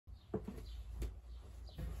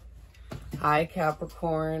Hi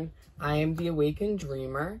Capricorn, I am the Awakened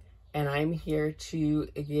Dreamer and I'm here to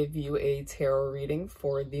give you a tarot reading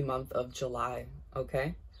for the month of July,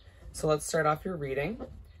 okay? So let's start off your reading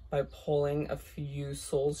by pulling a few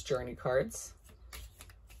Soul's Journey cards.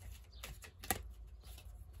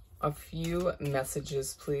 A few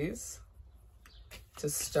messages, please, to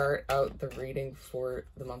start out the reading for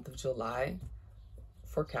the month of July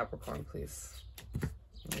for Capricorn, please.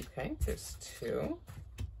 Okay, there's two.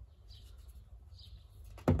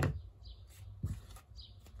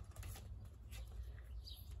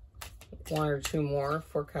 One or two more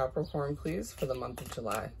for Capricorn, please, for the month of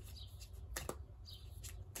July.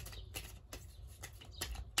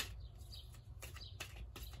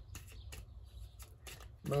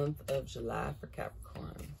 Month of July for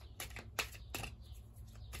Capricorn.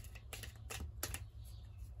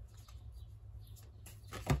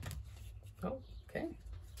 Oh, okay.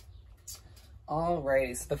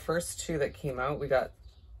 Alrighty, so the first two that came out, we got,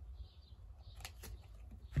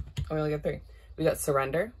 we only got three. We got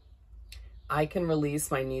Surrender. I can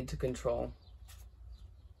release my need to control.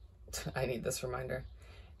 I need this reminder.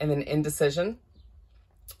 And then Indecision.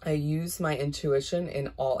 I use my intuition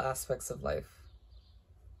in all aspects of life.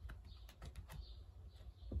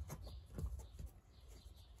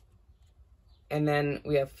 And then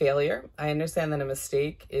we have Failure. I understand that a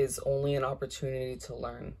mistake is only an opportunity to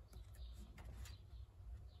learn.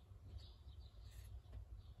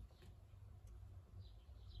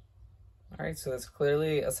 All right, so there's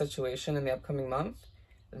clearly a situation in the upcoming month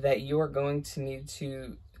that you are going to need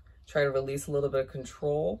to try to release a little bit of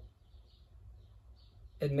control,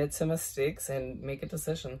 admit some mistakes, and make a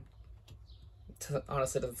decision.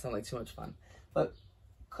 Honestly, it doesn't sound like too much fun, but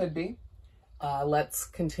could be. Let's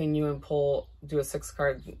continue and do a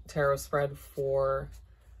 6-card tarot spread for,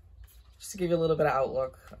 just to give you a little bit of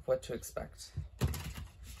outlook of what to expect.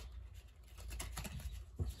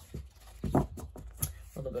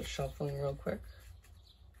 A little bit of shuffling real quick.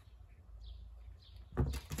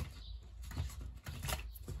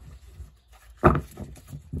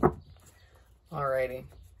 Alrighty.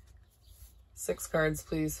 6 cards,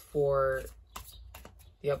 please, for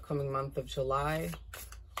the upcoming month of July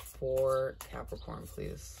for Capricorn,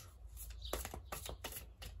 please.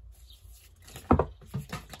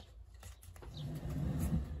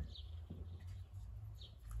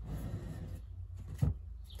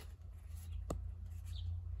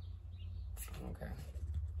 Okay.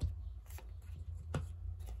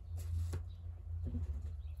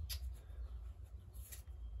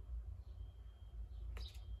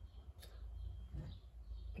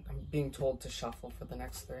 I'm being told to shuffle for the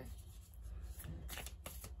next 3.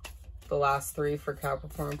 The last 3 for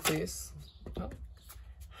Capricorn, please. Oh,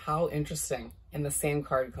 how interesting. And the same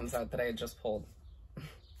card comes out that I had just pulled.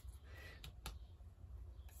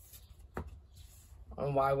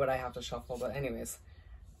 And why would I have to shuffle? But anyways,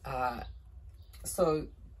 so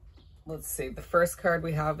let's see. The first card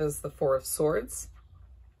we have is the 4 of Swords.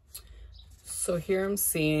 So here I'm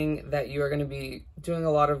seeing that you are going to be doing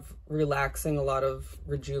a lot of relaxing, a lot of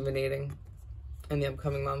rejuvenating in the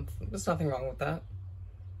upcoming month. There's nothing wrong with that.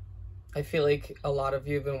 I feel like a lot of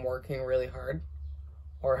you have been working really hard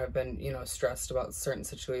or have been, you know, stressed about certain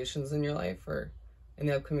situations in your life or in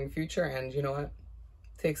the upcoming future. And you know what?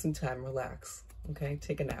 Take some time, relax, okay?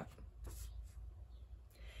 Take a nap.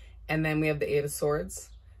 And then we have the 8 of Swords.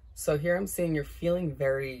 So here I'm seeing you're feeling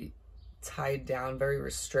very tied down, very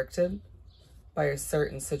restricted by a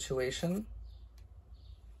certain situation.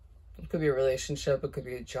 It could be a relationship, it could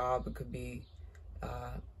be a job, it could be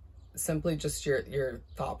simply just your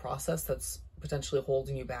thought process that's potentially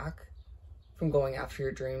holding you back from going after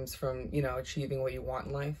your dreams, from, you know, achieving what you want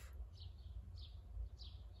in life.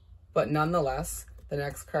 But nonetheless, the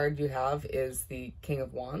next card you have is the King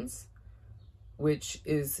of Wands, which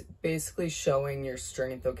is basically showing your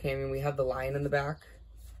strength, okay? I mean, we have the lion in the back.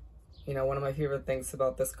 You know, one of my favorite things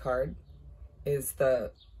about this card is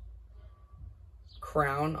the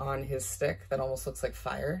crown on his stick that almost looks like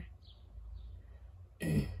fire.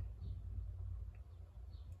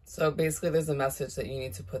 So basically there's a message that you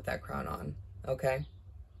need to put that crown on, okay?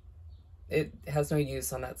 It has no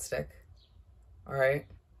use on that stick, all right?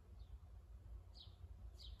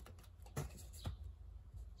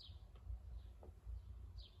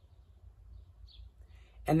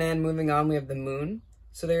 And then moving on, we have the Moon.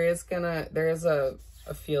 So there is a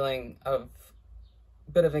feeling of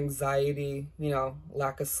a bit of anxiety, you know,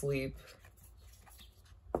 lack of sleep.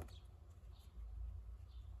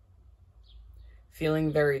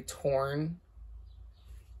 Feeling very torn,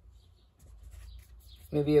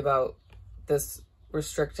 maybe about this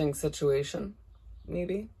restricting situation,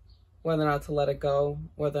 maybe. whether or not to let it go,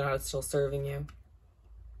 whether or not it's still serving you.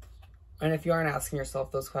 And if you aren't asking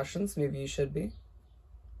yourself those questions, maybe you should be.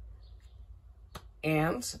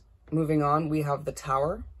 And moving on, we have the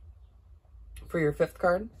Tower for your 5th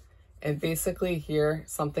card. And basically here,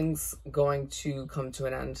 something's going to come to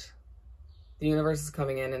an end. The universe is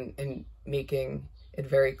coming in and making it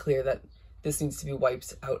very clear that this needs to be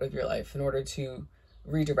wiped out of your life in order to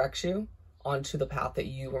redirect you onto the path that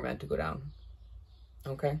you were meant to go down.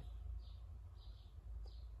 Okay?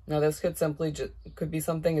 Now this could simply could be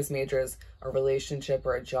something as major as a relationship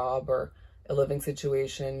or a job or a living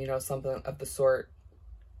situation, you know, something of the sort.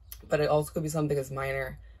 But it also could be something as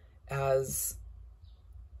minor as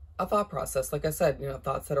a thought process. Like I said, you know,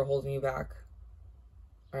 thoughts that are holding you back.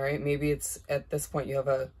 All right, maybe it's at this point you have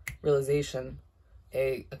a realization,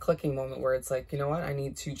 a clicking moment where it's like, you know what, I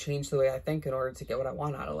need to change the way I think in order to get what I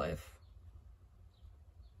want out of life.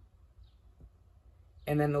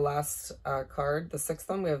 And then the last card, the 6th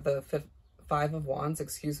one, we have the 5 of Wands,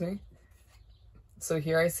 excuse me. So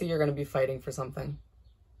here I see you're going to be fighting for something,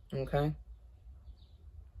 okay?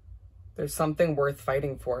 There's something worth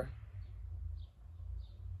fighting for.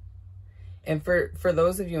 And for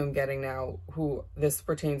those of you I'm getting now who this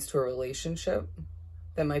pertains to a relationship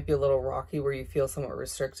that might be a little rocky, where you feel somewhat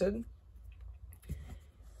restricted,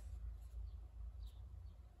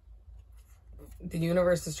 the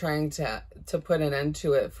universe is trying to put an end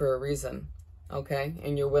to it for a reason, okay?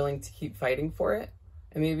 And you're willing to keep fighting for it.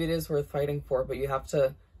 And maybe it is worth fighting for, but you have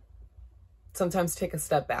to sometimes take a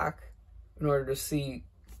step back in order to see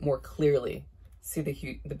more clearly, see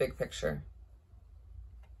the big picture.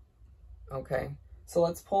 Okay, so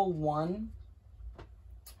let's pull one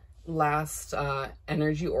last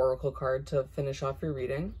energy oracle card to finish off your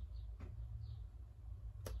reading.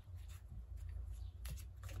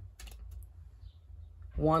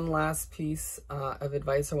 One last piece of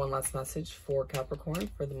advice or one last message for Capricorn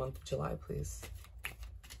for the month of July, please.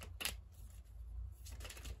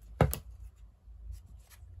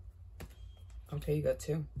 Okay, you got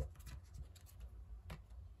 2.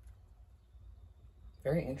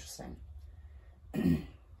 Very interesting.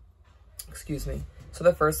 Excuse me. So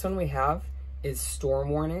the first one we have is storm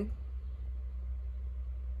warning.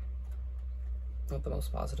 Not the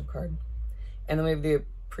most positive card. And then we have the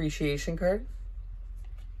appreciation card.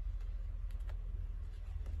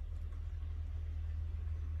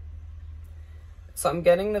 So I'm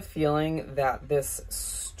getting the feeling that this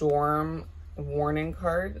storm warning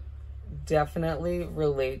card definitely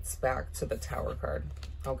relates back to the Tower card,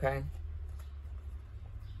 okay?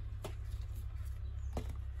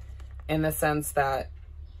 In the sense that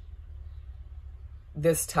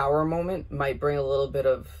this Tower moment might bring a little bit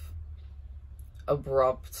of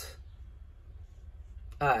abrupt,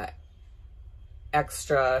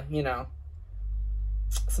 extra, you know,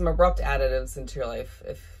 some abrupt additives into your life,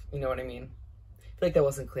 if you know what I mean. I feel like that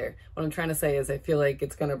wasn't clear. What I'm trying to say is I feel like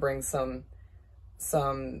it's going to bring some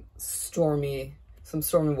stormy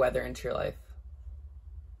weather into your life.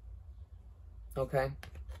 Okay?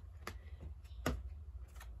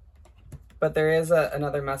 But there is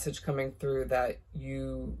another message coming through that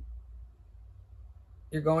you're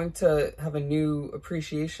going to have a new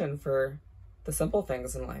appreciation for the simple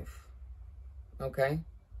things in life. Okay?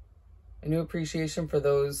 A new appreciation for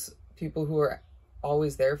those people who are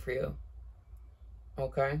always there for you.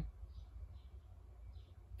 Okay?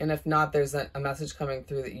 And if not, there's a message coming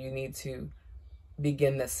through that you need to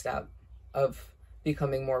begin this step of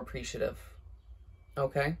becoming more appreciative.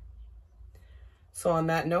 Okay? So on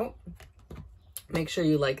that note, make sure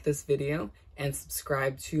you like this video and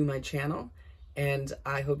subscribe to my channel. And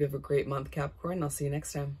I hope you have a great month, Capricorn. I'll see you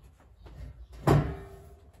next time.